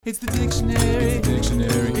It's the dictionary.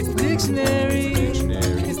 Dictionary. It's the dictionary.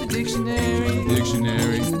 Dictionary. It's the dictionary.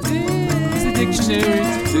 Dictionary. It's the dictionary.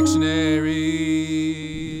 It's the dictionary.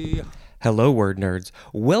 Hello, word nerds.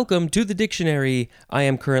 Welcome to the dictionary. I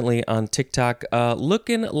am currently on TikTok,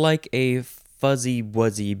 looking like a fuzzy,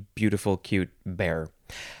 wuzzy, beautiful, cute bear.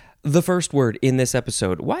 The first word in this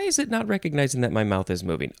episode. Why is it not recognizing that my mouth is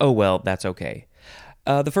moving? Oh, well, that's okay.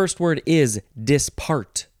 The first word is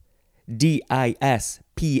dispart. D-I-S-P-A-R-T.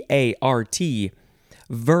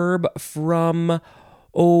 Verb from,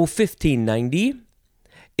 1590.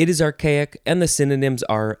 It is archaic, and the synonyms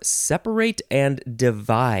are separate and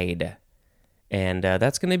divide. And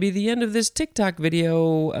that's going to be the end of this TikTok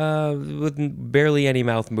video with barely any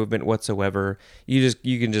mouth movement whatsoever. You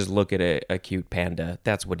can just look at a cute panda.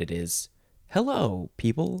 That's what it is. Hello,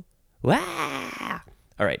 people. Wah!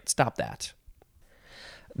 All right, stop that.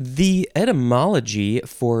 The etymology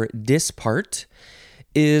for dispart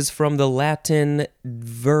is from the Latin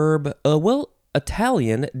verb,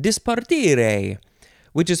 Italian dispartire,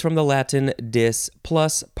 which is from the Latin dis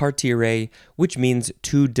plus partire, which means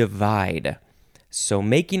to divide. So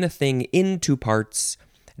making a thing into parts,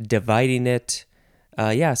 dividing it,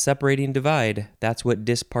 separating, divide. That's what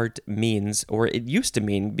dispart means, or it used to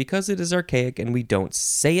mean, because it is archaic and we don't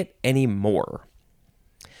say it anymore.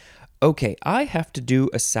 Okay, I have to do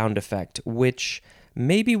a sound effect, which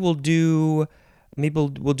maybe we'll do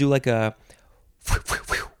like a...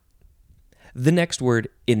 The next word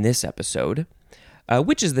in this episode,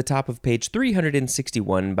 which is the top of page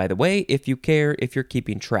 361, by the way, if you care, if you're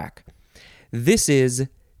keeping track. This is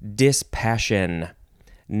dispassion.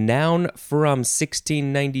 Noun from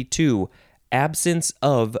 1692, absence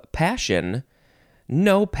of passion.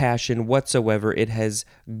 No passion whatsoever. It has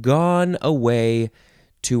gone away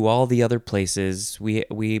to all the other places. We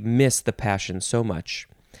miss the passion so much.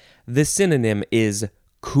 The synonym is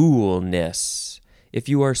coolness. If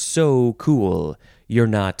you are so cool, you're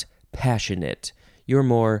not passionate. You're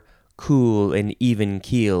more cool and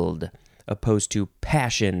even-keeled, opposed to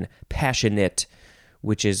passionate,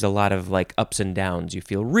 which is a lot of like ups and downs. You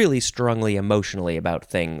feel really strongly emotionally about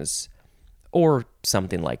things, or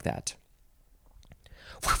something like that.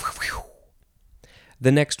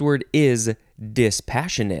 The next word is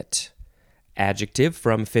dispassionate. Adjective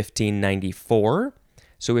from 1594.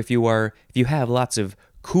 So if you have lots of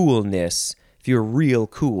coolness, if you're real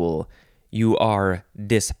cool, you are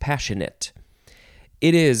dispassionate.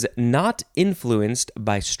 It is not influenced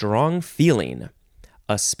by strong feeling,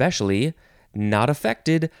 especially not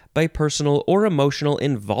affected by personal or emotional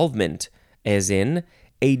involvement, as in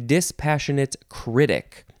a dispassionate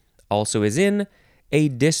critic, also as in a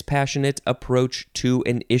dispassionate approach to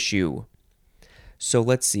an issue. So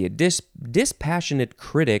let's see, a dispassionate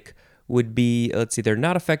critic would be, they're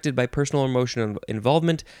not affected by personal or emotional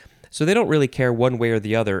involvement, so they don't really care one way or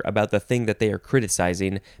the other about the thing that they are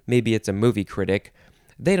criticizing. Maybe it's a movie critic.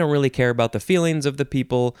 They don't really care about the feelings of the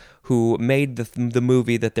people who made the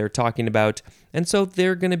movie that they're talking about, and so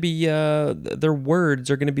they're going to be, their words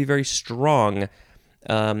are going to be very strong,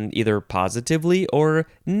 either positively or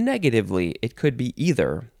negatively. It could be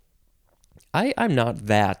either. I'm not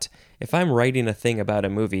that. If I'm writing a thing about a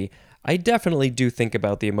movie, I definitely do think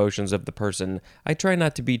about the emotions of the person. I try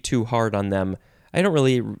not to be too hard on them. I don't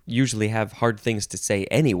really usually have hard things to say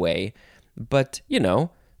anyway, but, you don't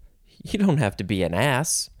have to be an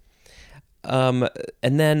ass. And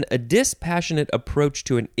then a dispassionate approach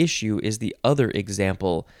to an issue is the other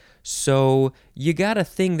example. So you got a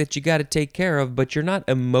thing that you got to take care of, but you're not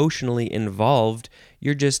emotionally involved.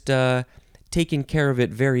 You're just taking care of it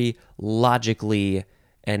very logically,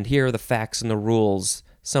 and here are the facts and the rules,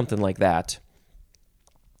 something like that.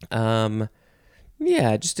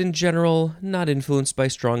 Just in general, not influenced by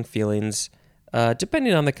strong feelings.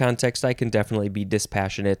 Depending on the context, I can definitely be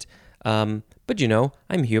dispassionate. But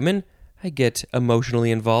I'm human. I get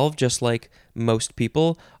emotionally involved just like most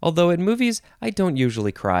people, although in movies, I don't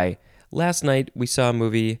usually cry. Last night, we saw a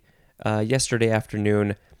movie, yesterday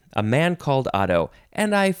afternoon, A Man Called Otto,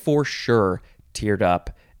 and I for sure teared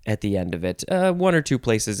up at the end of it. One or two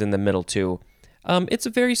places in the middle, too. It's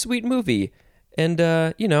a very sweet movie, and,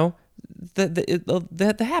 the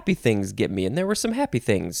happy things get me, and there were some happy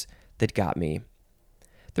things that got me.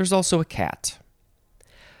 There's also a cat.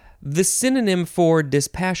 The synonym for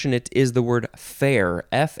dispassionate is the word fair,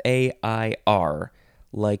 F-A-I-R.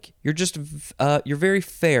 Like, you're very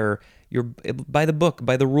fair. You're by the book,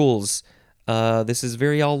 by the rules. This is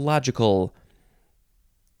very all logical.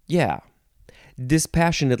 Yeah.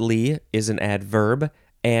 Dispassionately is an adverb,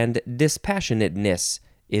 and dispassionateness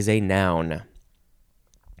is a noun.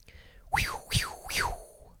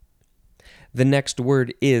 The next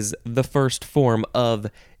word is the first form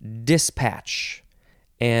of dispatch.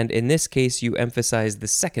 And in this case, you emphasize the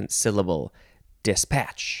second syllable,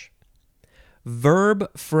 dispatch. Verb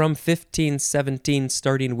from 1517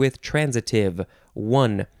 starting with transitive.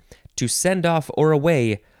 1. To send off or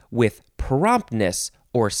away with promptness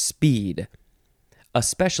or speed,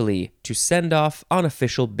 especially to send off on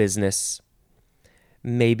official business.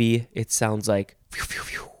 Maybe it sounds like phew, phew,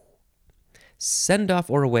 phew. Send off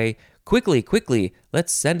or away. Quickly, quickly,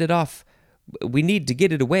 let's send it off. We need to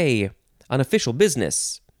get it away on official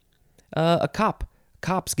business.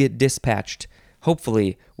 Cops get dispatched,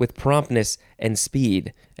 hopefully with promptness and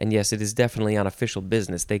speed. And yes, it is definitely on official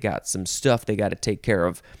business. They got some stuff they got to take care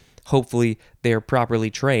of. Hopefully they're properly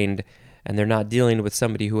trained and they're not dealing with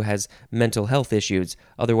somebody who has mental health issues.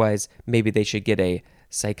 Otherwise, maybe they should get a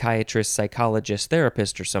psychiatrist, psychologist,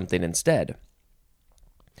 therapist or something instead.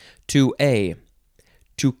 2A.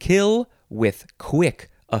 To kill with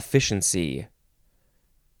quick efficiency.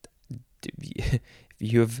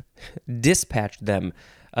 You've dispatched them.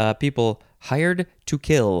 People hired to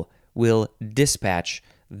kill will dispatch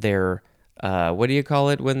their what do you call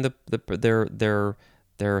it when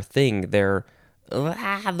their thing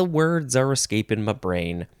the words are escaping my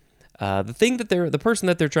brain. The person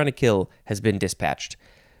that they're trying to kill has been dispatched.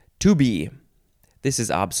 To be. This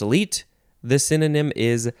is obsolete. The synonym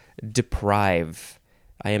is deprive.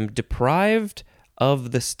 I am deprived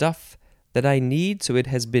of the stuff that I need, so it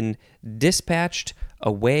has been dispatched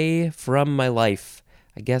away from my life.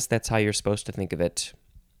 I guess that's how you're supposed to think of it.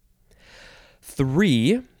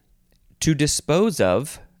 3. To dispose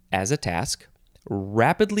of, as a task,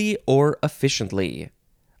 rapidly or efficiently.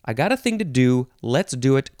 I got a thing to do, let's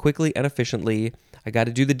do it quickly and efficiently. I got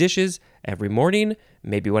to do the dishes every morning,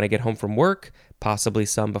 maybe when I get home from work, possibly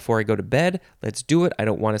some before I go to bed. Let's do it. I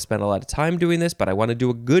don't want to spend a lot of time doing this, but I want to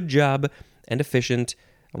do a good job and efficient.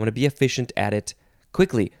 I want to be efficient at it.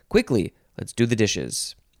 Quickly, let's do the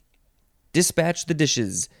dishes. Dispatch the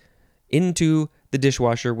dishes into the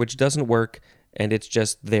dishwasher, which doesn't work, and it's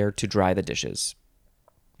just there to dry the dishes.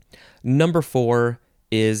 Number 4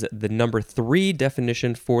 is the number 3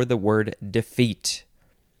 definition for the word defeat.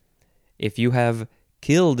 If you have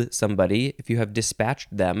killed somebody, if you have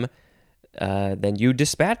dispatched them, then you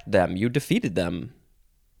dispatched them, you defeated them.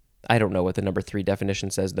 I don't know what the number 3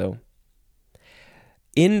 definition says, though.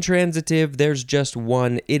 Intransitive, there's just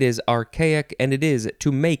one. It is archaic, and it is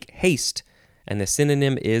to make haste, and the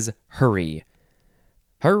synonym is hurry.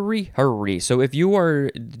 Hurry, hurry. So if you are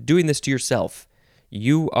doing this to yourself,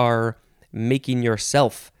 you are making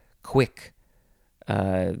yourself quick.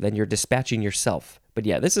 Then you're dispatching yourself. But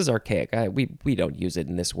yeah, this is archaic. We don't use it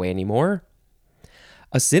in this way anymore.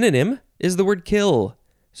 A synonym is the word kill.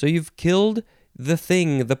 So you've killed the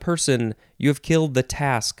thing, the person. You have killed the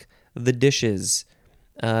task, the dishes.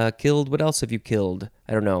 Killed, what else have you killed?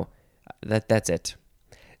 I don't know. That's it.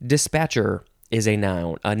 Dispatcher is a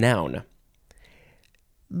noun.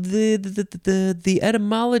 The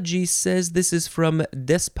etymology says this is from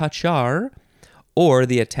despachar, or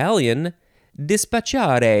the Italian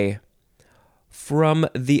dispacciare, from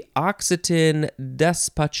the Occitan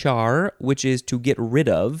despachar, which is to get rid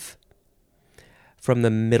of, from the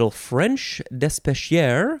Middle French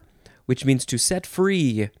despêcher, which means to set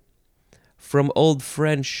free, from Old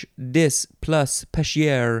French dis plus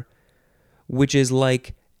pêcher, which is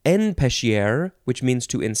like enpêcher, which means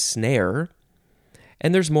to ensnare,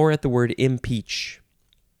 and there's more at the word impeach.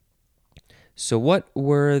 So what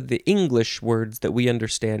were the English words that we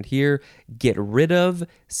understand here? Get rid of,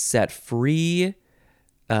 set free,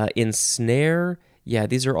 ensnare. Yeah,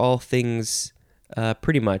 these are all things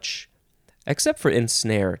pretty much, except for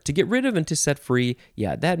ensnare. To get rid of and to set free,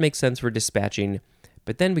 yeah, that makes sense for dispatching.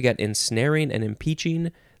 But then we got ensnaring and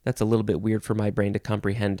impeaching. That's a little bit weird for my brain to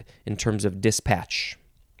comprehend in terms of dispatch.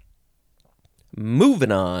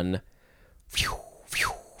 Moving on.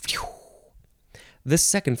 The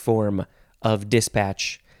second form of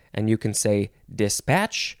dispatch, and you can say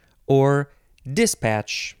dispatch or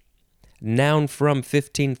dispatch. Noun from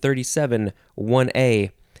 1537,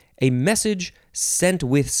 1A. A message sent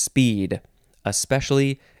with speed,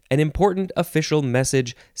 especially an important official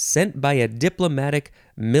message sent by a diplomatic,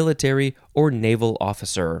 military, or naval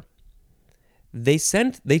officer. They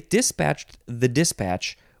dispatched the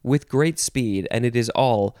dispatch with great speed, and it is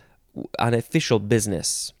all on official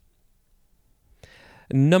business.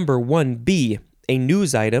 Number 1B, a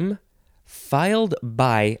news item filed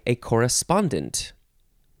by a correspondent.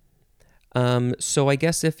 So I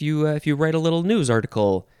guess if you write a little news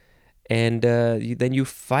article and then you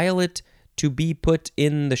file it to be put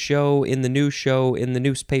in the show, in the news show, in the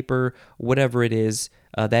newspaper, whatever it is,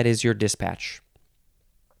 that is your dispatch.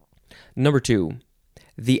 Number 2,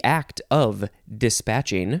 the act of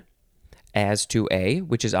dispatching. As to A,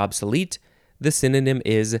 which is obsolete, the synonym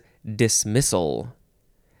is dismissal.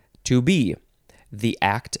 To B, the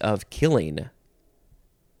act of killing.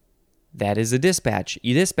 That is a dispatch.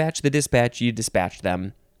 You dispatch the dispatch, you dispatch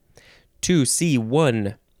them. To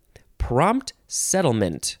C1, prompt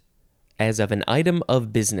settlement as of an item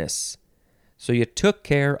of business. So you took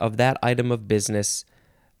care of that item of business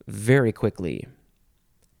very quickly,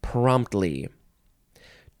 promptly.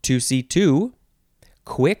 To C2,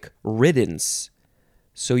 quick riddance.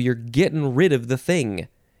 So you're getting rid of the thing.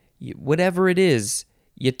 Whatever it is,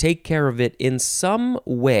 you take care of it in some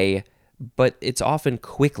way, but it's often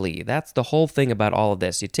quickly. That's the whole thing about all of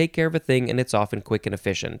this. You take care of a thing, and it's often quick and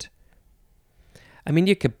efficient. I mean,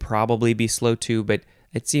 you could probably be slow too, but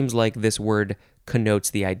it seems like this word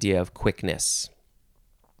connotes the idea of quickness.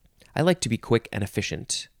 I like to be quick and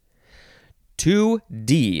efficient.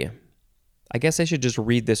 2D. I guess I should just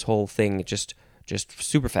read this whole thing just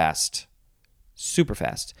super fast. Super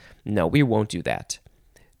fast. No, we won't do that.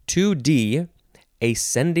 2D, a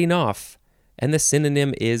sending off, and the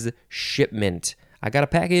synonym is shipment. I got a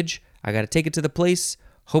package, I got to take it to the place.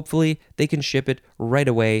 Hopefully, they can ship it right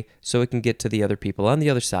away so it can get to the other people on the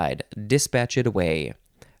other side. Dispatch it away.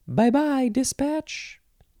 Bye-bye, dispatch.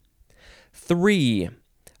 3,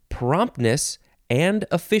 promptness and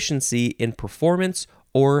efficiency in performance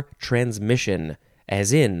or transmission,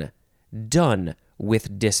 as in, done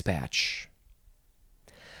with dispatch.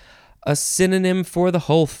 A synonym for the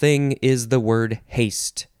whole thing is the word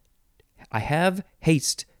haste. I have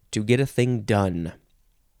haste to get a thing done.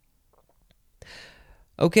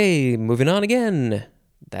 Okay, moving on again.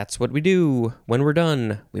 That's what we do. When we're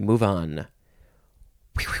done, we move on.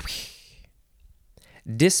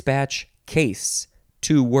 Dispatch case,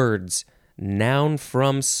 2 words, noun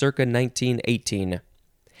from circa 1918.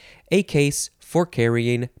 A case for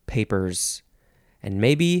carrying papers. And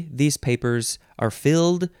maybe these papers are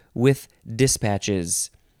filled with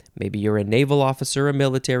dispatches. Maybe you're a naval officer, a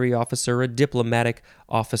military officer, a diplomatic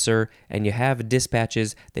officer, and you have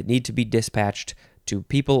dispatches that need to be dispatched to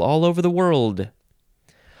people all over the world.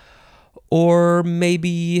 Or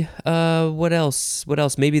maybe, what else?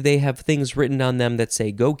 Maybe they have things written on them that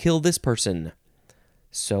say, go kill this person.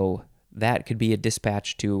 So that could be a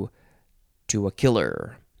dispatch to a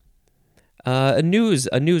killer. A news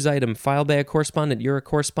item filed by a correspondent. You're a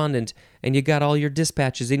correspondent, and you got all your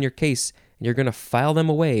dispatches in your case, and you're going to file them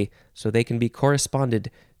away so they can be corresponded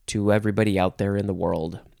to everybody out there in the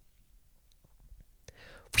world.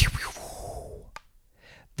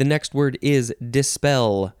 The next word is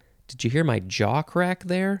dispel. Did you hear my jaw crack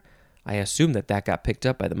there? I assume that got picked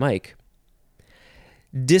up by the mic.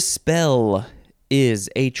 Dispel is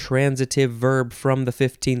a transitive verb from the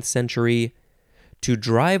 15th century. To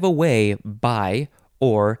drive away by,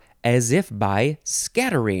 or as if by,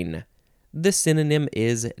 scattering. The synonym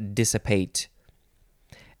is dissipate.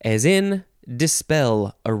 As in,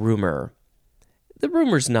 dispel a rumor. The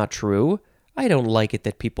rumor's not true. I don't like it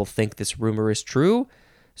that people think this rumor is true.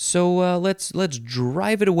 So let's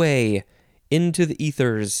drive it away into the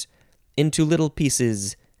ethers, into little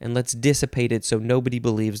pieces, and let's dissipate it so nobody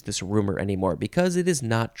believes this rumor anymore, because it is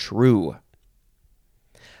not true.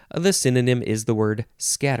 The synonym is the word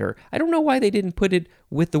scatter. I don't know why they didn't put it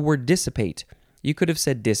with the word dissipate. You could have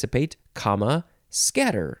said dissipate, comma,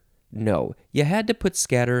 scatter. No, you had to put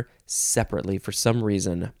scatter separately for some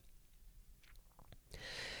reason.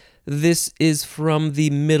 This is from the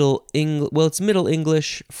Middle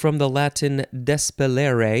English from the Latin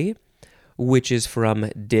despellere, which is from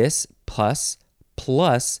dis plus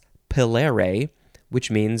pellere,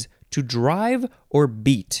 which means to drive or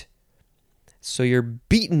beat. So you're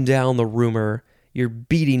beating down the rumor, you're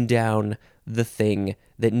beating down the thing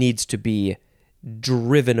that needs to be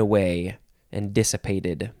driven away and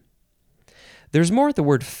dissipated. There's more at the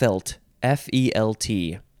word felt,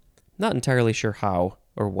 F-E-L-T. Not entirely sure how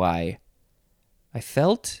or why. I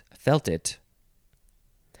felt it.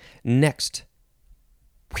 Next.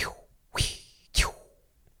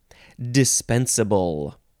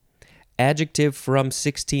 Dispensable. Adjective from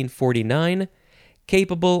 1649.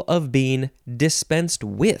 Capable of being dispensed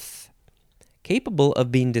with. Capable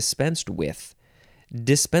of being dispensed with.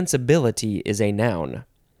 Dispensability is a noun.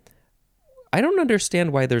 I don't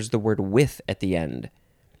understand why there's the word with at the end.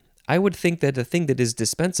 I would think that a thing that is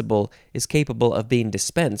dispensable is capable of being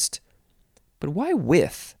dispensed. But why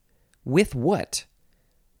with? With what?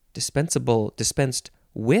 Dispensable, dispensed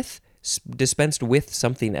with? Dispensed with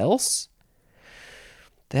something else?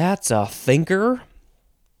 That's a thinker.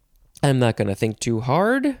 I'm not going to think too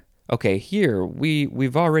hard. Okay, here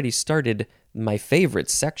we've already started my favorite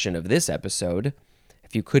section of this episode.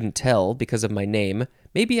 If you couldn't tell because of my name,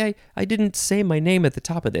 maybe I didn't say my name at the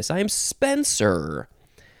top of this. I am Spencer.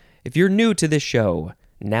 If you're new to this show,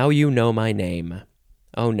 now you know my name.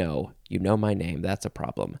 Oh no, you know my name. That's a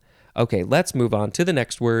problem. Okay, let's move on to the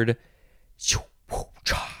next word.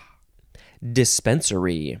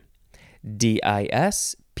 Dispensary. Dispensary.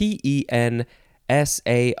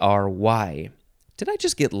 Did I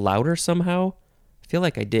just get louder somehow? I feel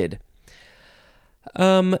like I did.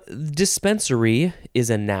 Dispensary is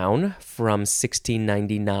a noun from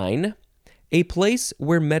 1699. A place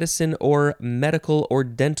where medicine or medical or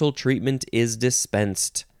dental treatment is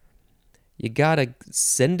dispensed. You gotta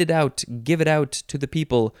send it out, give it out to the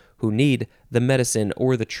people who need the medicine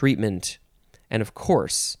or the treatment. And of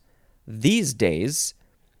course, these days,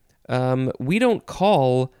 we don't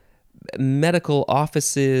call medical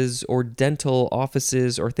offices or dental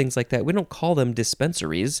offices or things like that, we don't call them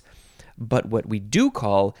dispensaries. But what we do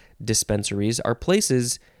call dispensaries are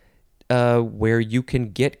places where you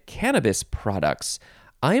can get cannabis products.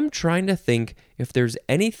 I am trying to think if there's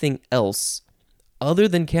anything else other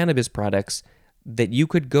than cannabis products that you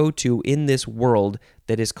could go to in this world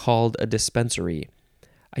that is called a dispensary.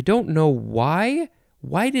 I don't know why.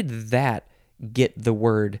 Why did that get the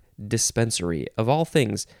word dispensary of all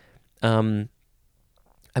things? I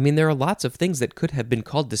mean, there are lots of things that could have been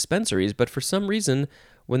called dispensaries, but for some reason,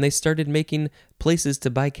 when they started making places to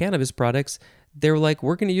buy cannabis products, they were like,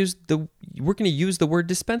 we're going to use the word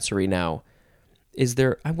dispensary now. Is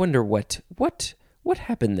there? I wonder what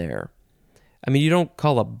happened there. I mean, you don't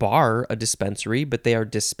call a bar a dispensary, but they are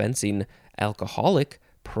dispensing alcoholic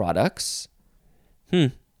products.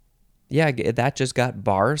 Yeah, that just got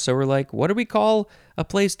bar. So we're like, what do we call a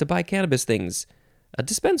place to buy cannabis things? A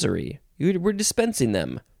dispensary. We're dispensing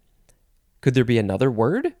them. Could there be another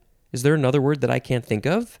word? Is there another word that I can't think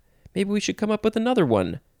of? Maybe we should come up with another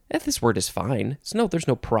one. This word is fine. There's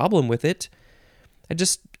no problem with it. I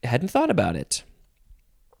just hadn't thought about it.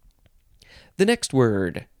 The next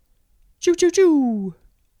word. Choo choo choo.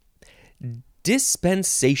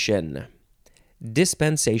 Dispensation.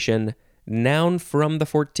 Dispensation, noun from the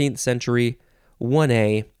 14th century,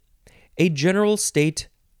 1a. A general state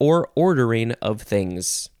or ordering of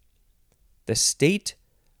things. The state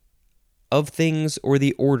of things or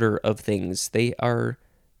the order of things.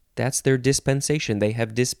 That's their dispensation. They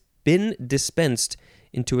have been dispensed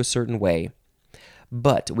into a certain way.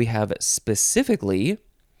 But we have specifically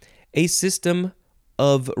a system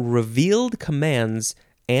of revealed commands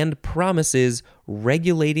and promises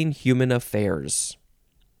regulating human affairs.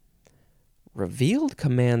 Revealed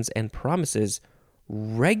commands and promises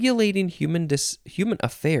regulating human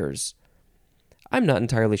affairs. I'm not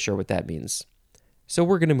entirely sure what that means. So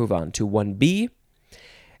we're going to move on to 1b.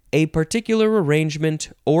 A particular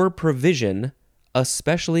arrangement or provision,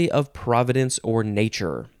 especially of providence or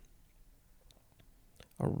nature.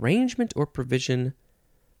 Arrangement or provision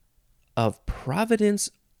of providence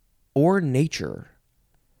or nature.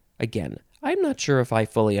 Again, I'm not sure if I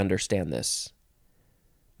fully understand this.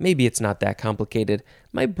 Maybe it's not that complicated.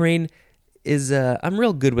 My brain is, I'm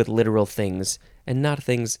real good with literal things and not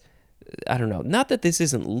things, I don't know. Not that this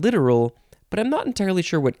isn't literal, but I'm not entirely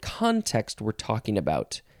sure what context we're talking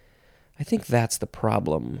about. I think that's the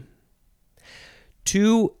problem.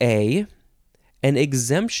 2a, an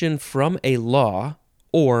exemption from a law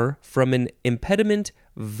or from an impediment,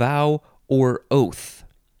 vow, or oath.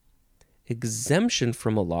 Exemption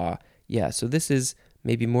from a law. Yeah, so this is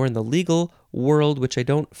maybe more in the legal world, which I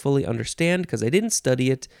don't fully understand because I didn't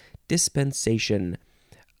study it. Dispensation.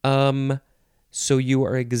 So you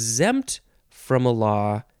are exempt from a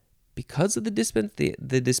law because of the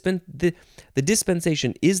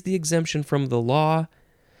dispensation is the exemption from the law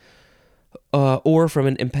or from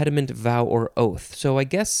an impediment, vow, or oath. So I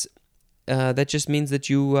guess that just means that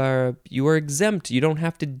you are exempt. You don't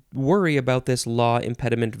have to worry about this law,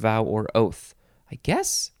 impediment, vow, or oath. I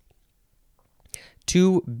guess.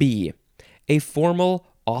 2b, a formal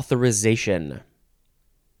authorization.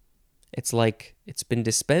 It's like it's been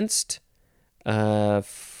dispensed.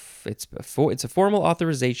 It's a formal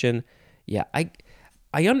authorization. Yeah,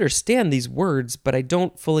 I understand these words, but I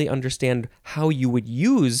don't fully understand how you would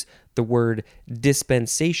use the word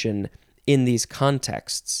dispensation in these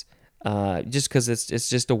contexts. Just because it's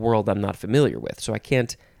just a world I'm not familiar with, so I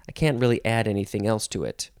can't really add anything else to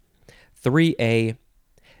it. 3a,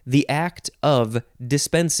 the act of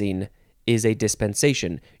dispensing is a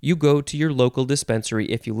dispensation. You go to your local dispensary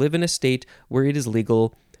if you live in a state where it is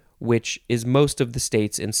legal, which is most of the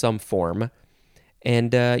states in some form,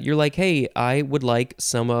 And you're like, hey, I would like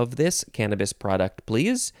some of this cannabis product,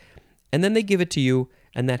 please. And then they give it to you,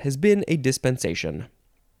 and that has been a dispensation.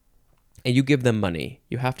 And you give them money.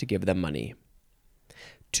 You have to give them money.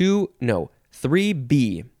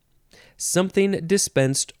 3B. Something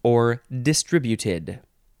dispensed or distributed.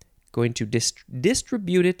 Going to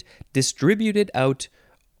distribute it out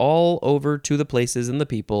all over to the places and the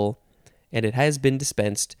people, and it has been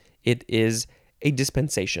dispensed. It is a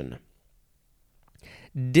dispensation.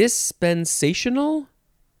 Dispensational?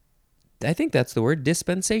 I think that's the word,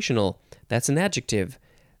 dispensational. That's an adjective.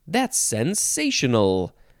 That's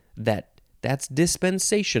sensational. That's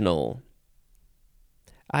dispensational.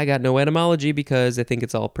 I got no etymology because I think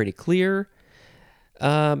it's all pretty clear.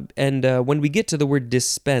 And when we get to the word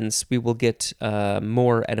dispense, we will get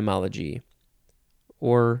more etymology,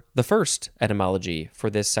 or the first etymology for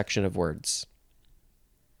this section of words.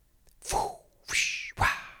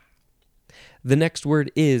 The next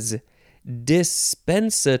word is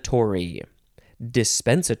dispensatory.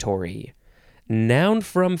 Dispensatory. Noun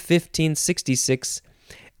from 1566,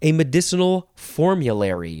 a medicinal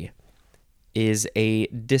formulary is a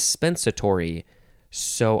dispensatory.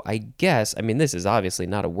 So I guess, this is obviously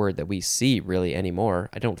not a word that we see really anymore,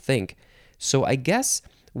 I don't think. So I guess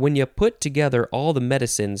when you put together all the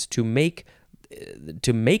medicines to make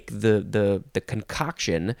the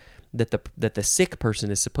concoction that the sick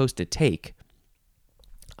person is supposed to take,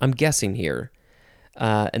 I'm guessing here,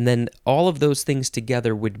 and then all of those things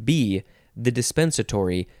together would be the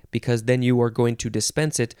dispensatory, because then you are going to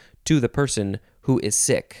dispense it to the person who is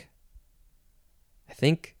sick. I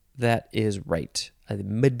think that is right. A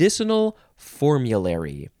medicinal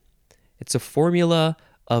formulary. It's a formula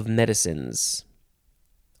of medicines,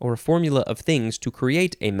 or a formula of things to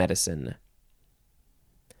create a medicine.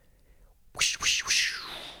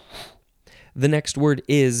 The next word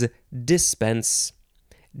is dispense.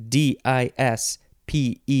 D-I-S-P-E-N-S-E.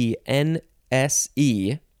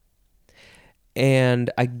 And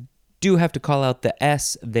I do have to call out the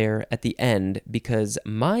S there at the end, because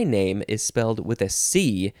my name is spelled with a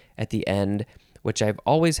C at the end, which I've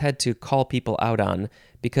always had to call people out on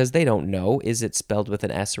because they don't know, is it spelled with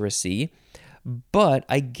an S or a C? But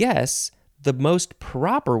I guess the most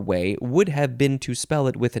proper way would have been to spell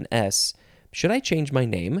it with an S. Should I change my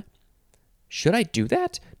name? Should I do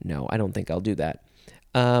that? No, I don't think I'll do that.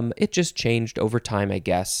 It just changed over time, I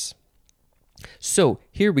guess. So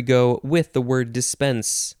here we go with the word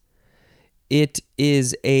dispense. It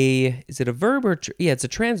is is it a verb or, it's a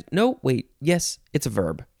yes, it's a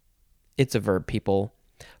verb. It's a verb, people.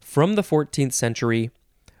 From the 14th century,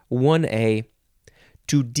 1A,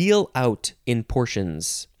 to deal out in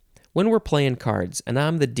portions. When we're playing cards and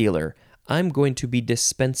I'm the dealer, I'm going to be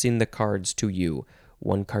dispensing the cards to you.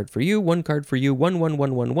 1 card for you, 1 card for you, 1, 1,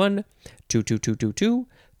 1, 1, 1, 2, 2, 2, 2, 2,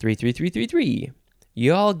 3, 3, 3, 3, 3.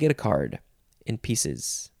 You all get a card in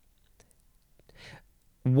pieces.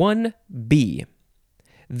 1B.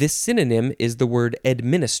 This synonym is the word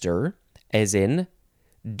administer, as in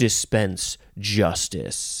dispense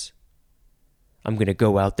justice. I'm going to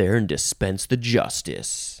go out there and dispense the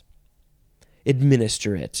justice.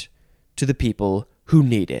 Administer it to the people who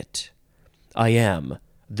need it. I am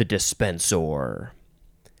the dispenser.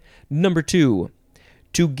 Number 2,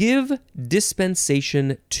 to give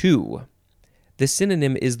dispensation to. The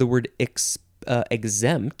synonym is the word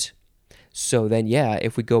exempt. So then,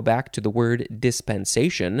 if we go back to the word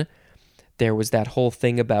dispensation, there was that whole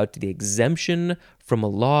thing about the exemption from a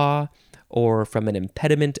law or from an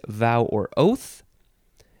impediment, vow, or oath.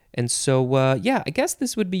 And so, I guess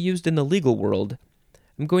this would be used in the legal world.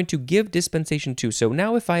 I'm going to give dispensation to. So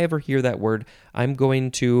now if I ever hear that word, I'm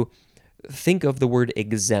going to think of the word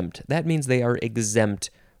exempt. That means they are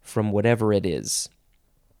exempt from whatever it is.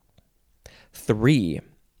 3,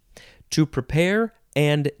 to prepare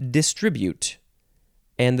and distribute.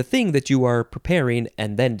 And the thing that you are preparing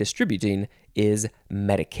and then distributing is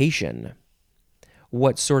medication.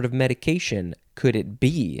 What sort of medication could it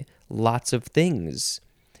be? Lots of things.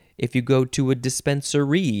 If you go to a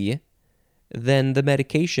dispensary, then the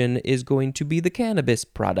medication is going to be the cannabis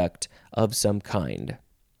product of some kind.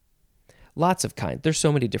 Lots of kinds. There's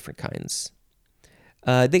so many different kinds.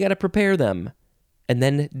 They got to prepare them and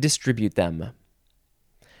then distribute them.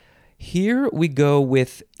 Here we go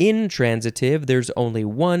with intransitive. There's only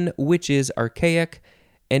one, which is archaic,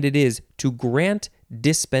 and it is to grant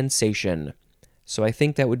dispensation. So I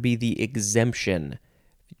think that would be the exemption.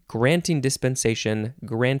 Granting dispensation,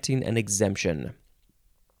 granting an exemption.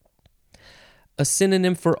 A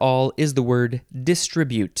synonym for all is the word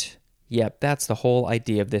distribute. Yep, that's the whole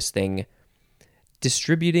idea of this thing.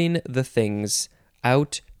 Distributing the things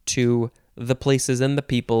out to the places and the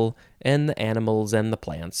people and the animals and the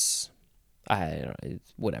plants. I don't know,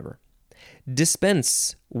 whatever.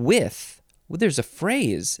 Dispense with. Well, there's a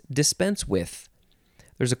phrase, dispense with.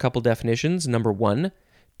 There's a couple definitions. Number 1,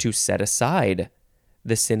 to set aside.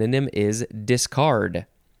 The synonym is discard.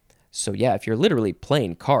 So yeah, if you're literally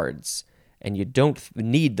playing cards and you don't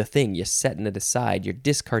need the thing, you're setting it aside, you're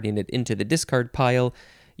discarding it into the discard pile,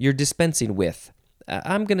 you're dispensing with.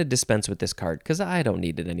 I'm going to dispense with this card because I don't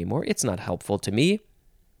need it anymore. It's not helpful to me.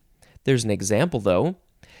 There's an example, though.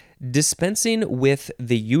 Dispensing with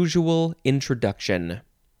the usual introduction.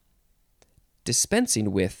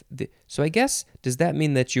 Dispensing with so I guess, does that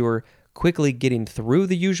mean that you're quickly getting through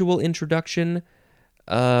the usual introduction,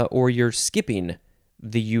 or you're skipping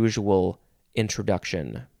the usual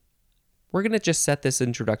introduction? We're going to just set this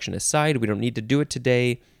introduction aside. We don't need to do it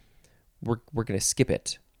today. We're going to skip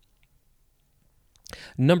it.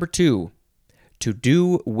 Number 2, to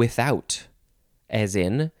do without, as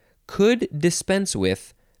in, could dispense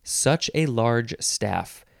with such a large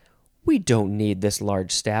staff. We don't need this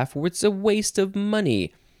large staff. It's a waste of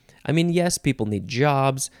money. I mean, yes, people need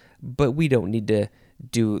jobs, but we don't need to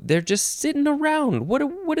they're just sitting around. What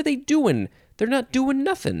are they doing? They're not doing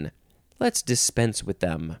nothing. Let's dispense with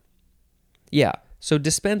them. Yeah, so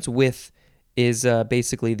dispense with is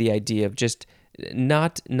basically the idea of just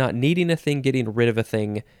not needing a thing, getting rid of a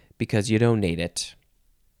thing because you don't need it.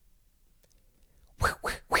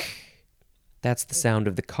 That's the sound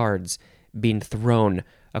of the cards being thrown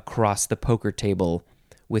across the poker table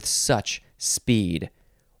with such speed.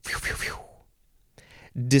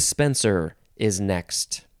 Dispenser is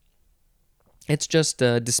next. It's just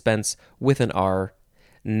dispense with an R.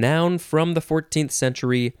 Noun from the 14th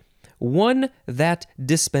century. One that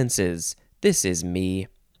dispenses. This is me.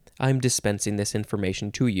 I'm dispensing this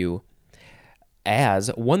information to you. As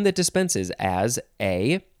one that dispenses as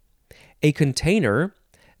a container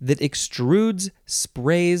that extrudes,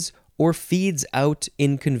 sprays, or feeds out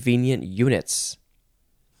inconvenient units.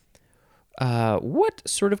 What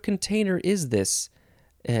sort of container is this?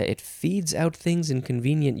 It feeds out things in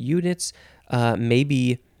convenient units.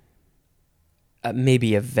 Maybe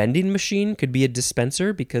a vending machine could be a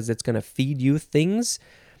dispenser because it's going to feed you things.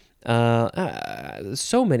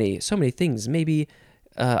 So many things. Maybe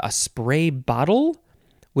a spray bottle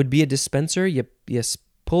would be a dispenser. You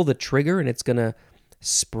pull the trigger and it's going to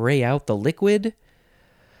spray out the liquid.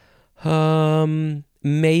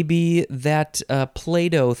 Maybe that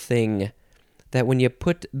Play-Doh thing, that when you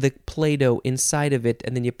put the Play-Doh inside of it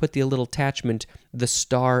and then you put the little attachment, the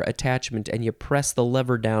star attachment, and you press the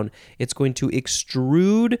lever down, it's going to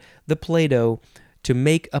extrude the Play-Doh to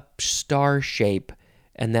make a star shape,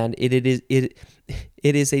 and then it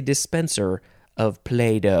is a dispenser of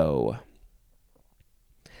Play-Doh.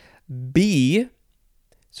 B,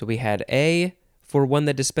 so we had A for one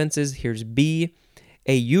that dispenses, here's B,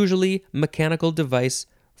 a usually mechanical device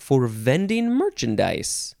for vending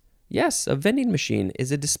merchandise. Yes, a vending machine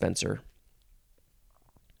is a dispenser.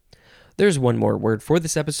 There's one more word for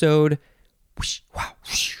this episode.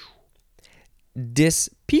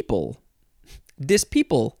 Dispeople.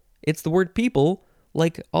 Dispeople. It's the word people,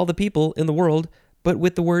 like all the people in the world, but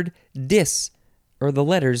with the word dis, or the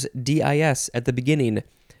letters D-I-S at the beginning.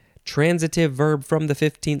 Transitive verb from the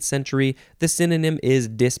 15th century. The synonym is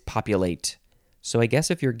dispopulate. So I guess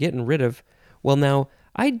if you're getting rid of, well, now,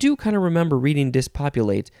 I do kind of remember reading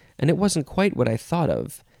dispopulate, and it wasn't quite what I thought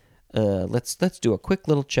of. Let's do a quick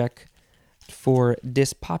little check for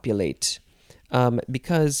dispopulate,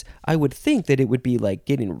 because I would think that it would be like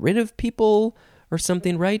getting rid of people or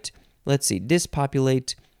something, right? Let's see,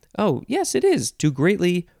 dispopulate. Oh, yes, it is, to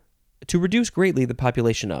reduce greatly the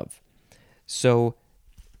population of. So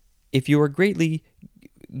if you are greatly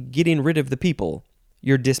getting rid of the people,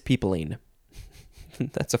 you're dispeopling.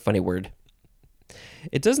 That's a funny word.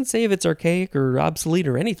 It doesn't say if it's archaic or obsolete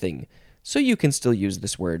or anything, so you can still use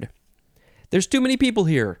this word. There's too many people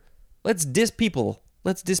here. Let's dispeople.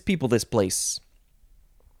 Let's dispeople this place.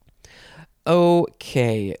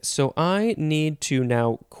 Okay, so I need to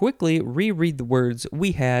now quickly reread the words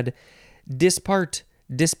we had. Dispart,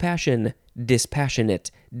 dispassion, dispassionate,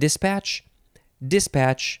 dispatch,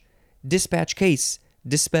 dispatch, dispatch case,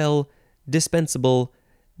 dispel, dispensable,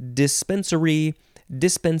 dispensary,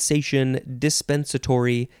 dispensation,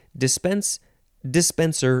 dispensatory, dispense,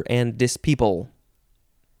 dispenser, and dispeople.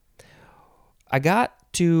 I got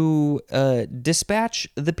to dispatch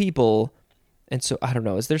the people, and so I don't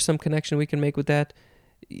know. Is there some connection we can make with that?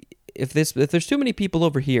 If there's too many people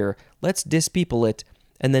over here, let's dispeople it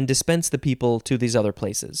and then dispense the people to these other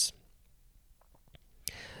places.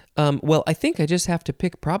 Well, I think I just have to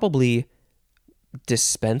pick probably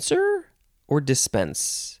dispenser. or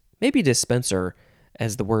dispense? Maybe dispenser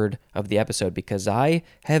as the word of the episode, because I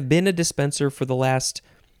have been a dispenser for the last,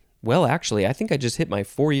 well, actually, I think I just hit my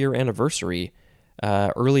 4-year anniversary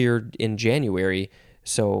earlier in January.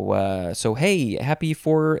 So hey, happy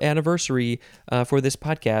 4th anniversary for this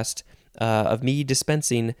podcast of me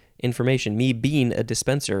dispensing information, me being a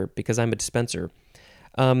dispenser because I'm a dispenser.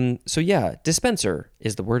 So yeah, dispenser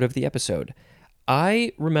is the word of the episode.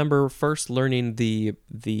 I remember first learning the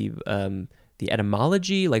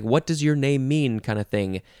etymology, like what does your name mean kind of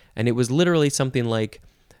thing, and it was literally something like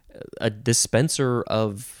a dispenser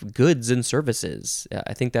of goods and services.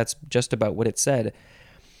 I think that's just about what it said.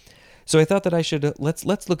 So I thought that I should let's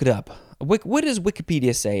look it up. What does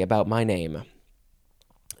Wikipedia say about my name?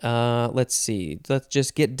 Let's see. Let's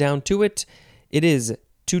just get down to it. It is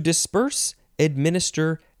to disperse,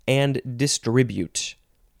 administer, and distribute.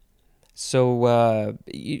 So,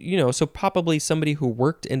 so probably somebody who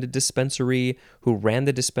worked in a dispensary, who ran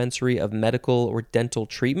the dispensary of medical or dental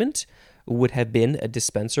treatment would have been a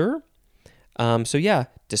dispenser. So yeah,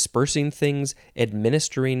 dispersing things,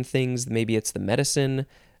 administering things, maybe it's the medicine,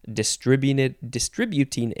 distributing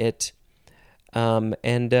it.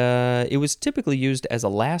 And it was typically used as a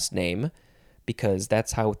last name because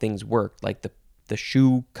that's how things worked. Like the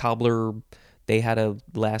shoe cobbler, they had a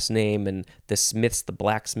last name, and the Smiths, the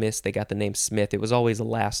blacksmiths, they got the name Smith. It was always a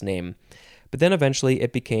last name. But then eventually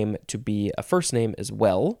it became to be a first name as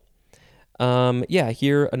well.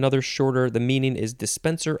 Here another shorter, the meaning is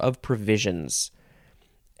dispenser of provisions.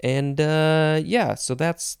 And so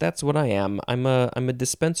that's what I am. I'm a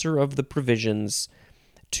dispenser of the provisions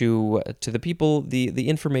to the people. The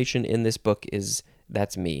information in this book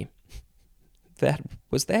that's me.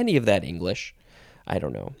 Was any of that English? I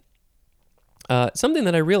don't know. Something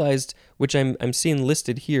that I realized, which I'm seeing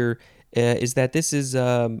listed here, is that this is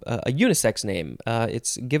a unisex name.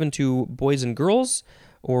 It's given to boys and girls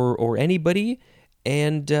or anybody,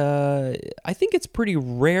 and I think it's pretty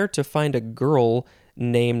rare to find a girl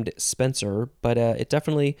named Spencer, but it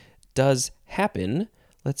definitely does happen.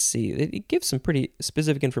 Let's see. It gives some pretty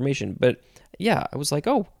specific information, but yeah, I was like,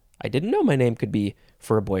 oh, I didn't know my name could be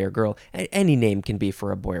for a boy or girl. Any name can be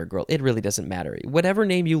for a boy or girl. It really doesn't matter. Whatever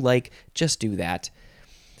name you like, just do that.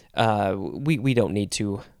 We don't need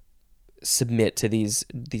to submit to these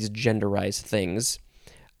genderized things.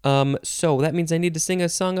 So that means I need to sing a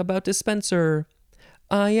song about dispenser.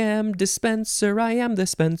 I am dispenser, I am the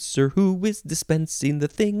Spencer who is dispensing the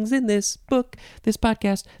things in this book, this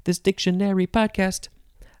podcast, this dictionary podcast.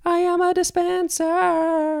 I am a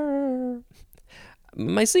dispenser.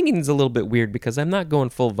 My singing is a little bit weird because I'm not going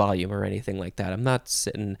full volume or anything like that. I'm not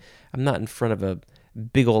in front of a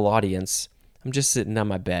big old audience. I'm just sitting on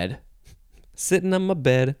my bed. Sitting on my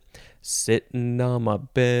bed,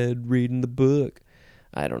 reading the book.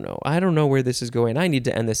 I don't know where this is going. I need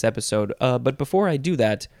to end this episode. But before I do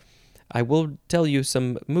that, I will tell you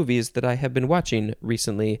some movies that I have been watching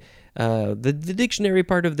recently. The dictionary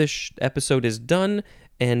part of this episode is done,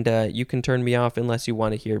 and you can turn me off unless you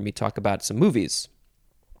want to hear me talk about some movies.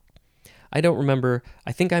 I don't remember.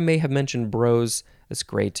 I think I may have mentioned Bros. That's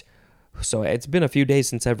great. So it's been a few days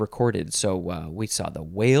since I've recorded. So we saw The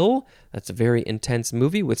Whale. That's a very intense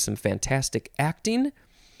movie with some fantastic acting.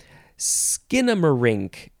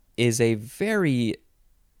 Skinamarink is a very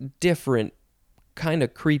different, kind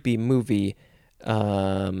of creepy movie.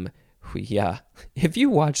 Yeah. If you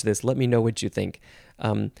watch this, let me know what you think.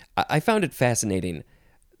 I found it fascinating.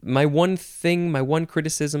 My one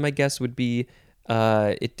criticism, I guess, would be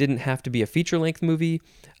it didn't have to be a feature-length movie,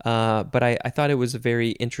 but I thought it was a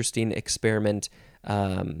very interesting experiment.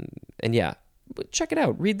 And yeah, check it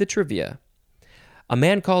out. Read the trivia. A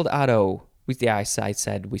Man Called Otto. I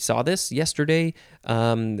said we saw this yesterday.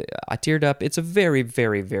 I teared up. It's a very,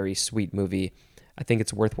 very, very sweet movie. I think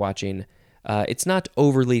it's worth watching. It's not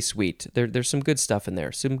overly sweet. There's some good stuff in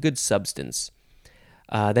there, some good substance.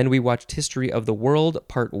 Then we watched History of the World,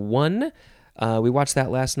 Part 1. We watched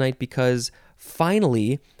that last night because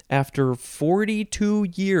finally, after 42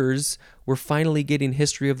 years, we're finally getting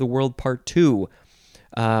History of the World Part 2,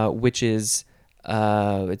 which is...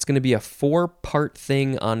 it's going to be a 4-part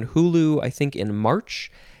thing on Hulu, I think, in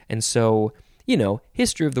March. And so,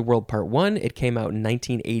 History of the World Part 1, it came out in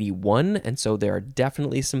 1981. And so there are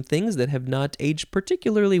definitely some things that have not aged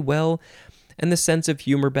particularly well. And the sense of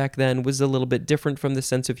humor back then was a little bit different from the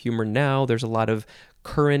sense of humor now. There's a lot of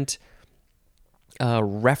current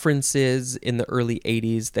references in the early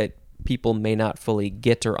 80s that people may not fully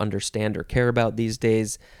get or understand or care about these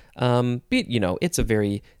days. But, it's a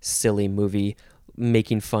very silly movie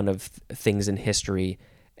making fun of things in history.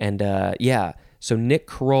 And so Nick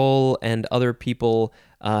Kroll and other people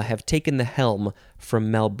have taken the helm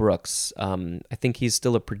from Mel Brooks. I think he's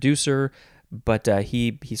still a producer, but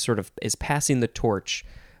he sort of is passing the torch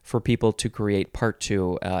for people to create part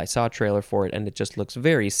 2. I saw a trailer for it, and it just looks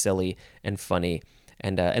very silly and funny,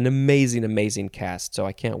 and an amazing cast, so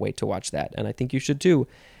I can't wait to watch that, and I think you should too.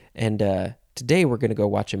 And today we're going to go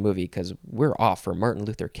watch a movie because we're off for Martin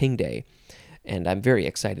Luther King Day, and I'm very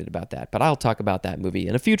excited about that, but I'll talk about that movie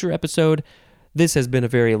in a future episode. This has been a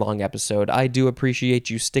very long episode. I do appreciate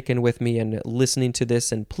you sticking with me and listening to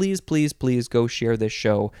this, and please go share this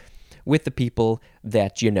show with the people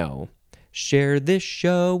that you know. Share this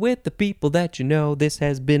show with the people that you know. This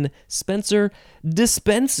has been Spencer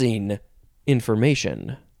dispensing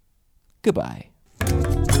information. Goodbye.